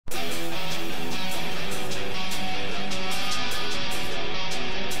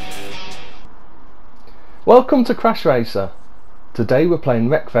Welcome to CrashRacer. Today we're playing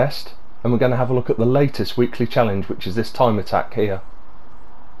Wreckfest and we're going to have a look at the latest weekly challenge, which is this time attack here.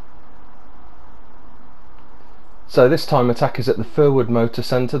 So this time attack is at the Firwood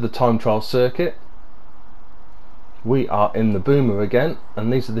Motocenter, the time trial circuit. We are in the boomer again,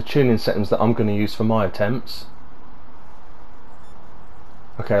 and these are the tuning settings that I'm going to use for my attempts.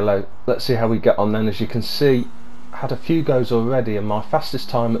 Okay, let's see how we get on then. As you can see, I had a few goes already and my fastest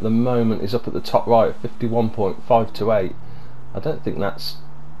time at the moment is up at the top right at 51.528. I don't think that's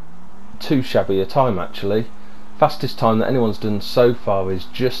too shabby a time actually. Fastest time that anyone's done so far is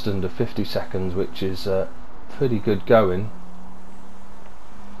just under 50 seconds, which is pretty good going.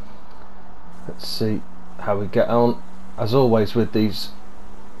 Let's see how we get on. As always with these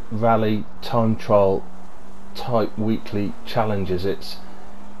rally time trial type weekly challenges,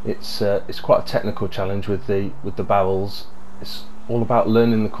 it's quite a technical challenge with the barrels. It's all about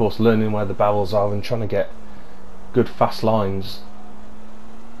learning the course, learning where the barrels are and trying to get good fast lines.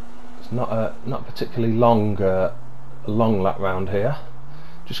 It's not a particularly long lap round here.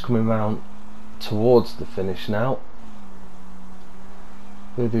 Just coming round towards the finish now.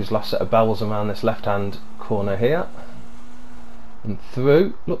 Through these last set of barrels around this left hand corner here and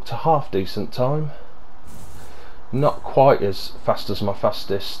through. Looked a half decent time. Not quite as fast as my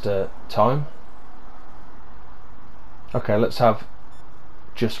fastest time. Okay, let's have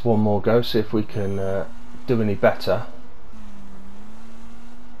just one more go, see if we can do any better.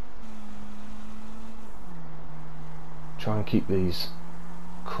 Try and keep these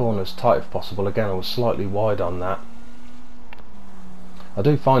corners tight if possible. Again, I was slightly wide on that. I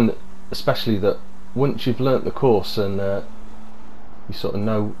do find that, especially that once you've learnt the course and you sort of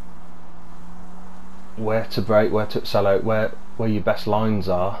know where to brake, where to accelerate, where your best lines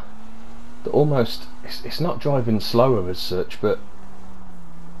are, that almost it's not driving slower as such, but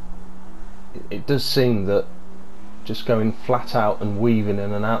it does seem that just going flat out and weaving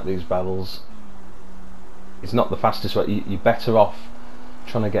in and out these barrels is not the fastest way. You're better off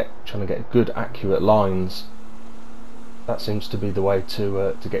trying to get good accurate lines. That seems to be the way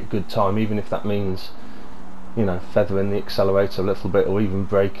to get good time, even if that means, you know, feathering the accelerator a little bit or even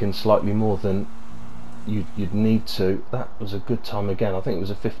braking slightly more than you'd need to. That was a good time again. I think it was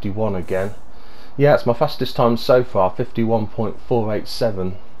a 51 again. Yeah, it's my fastest time so far,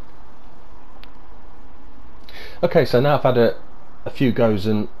 51.487. Okay, so now I've had a few goes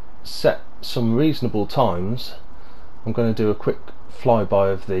and set some reasonable times. I'm going to do a quick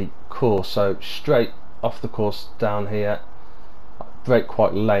flyby of the course. So straight off the course down here, brake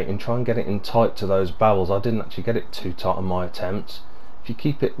quite late and try and get it in tight to those barrels. I didn't actually get it too tight on my attempts. If you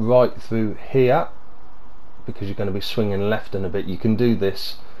keep it right through here, because you're going to be swinging left in a bit, you can do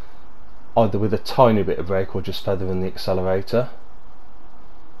this either with a tiny bit of brake or just feathering the accelerator.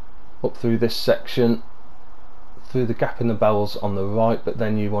 Up through this section, through the gap in the barrels on the right, but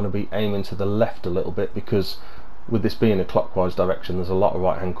then you want to be aiming to the left a little bit, because with this being a clockwise direction there's a lot of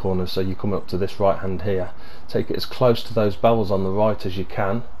right hand corners, so you come up to this right hand here, take it as close to those barrels on the right as you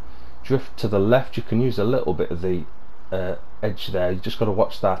can, drift to the left. You can use a little bit of the edge there, you just got to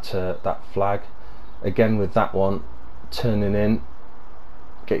watch that that flag. Again with that one, turning in,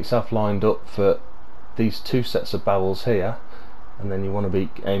 get yourself lined up for these two sets of barrels here, and then you want to be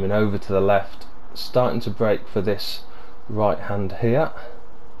aiming over to the left, starting to brake for this right hand here,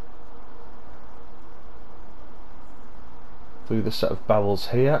 through the set of barrels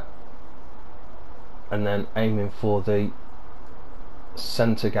here, and then aiming for the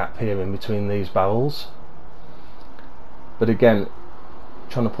centre gap here in between these barrels. But again,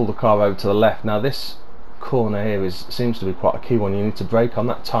 trying to pull the car over to the left. Now this corner here seems to be quite a key one. You need to brake on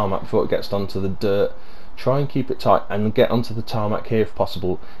that tarmac before it gets onto the dirt. Try and keep it tight and get onto the tarmac here if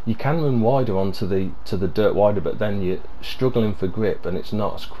possible. You can run wider onto the dirt wider, but then you're struggling for grip and it's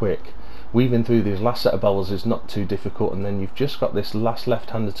not as quick. Weaving through these last set of barrels is not too difficult, and then you've just got this last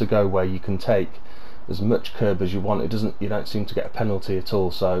left-hander to go where you can take as much curb as you want. You don't seem to get a penalty at all.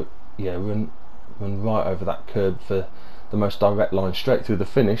 So yeah, run right over that curb for the most direct line straight through the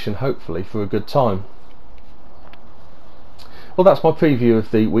finish, and hopefully for a good time. Well, that's my preview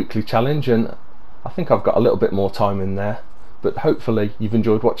of the weekly challenge, and I think I've got a little bit more time in there, but hopefully you've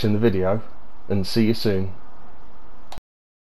enjoyed watching the video, and see you soon.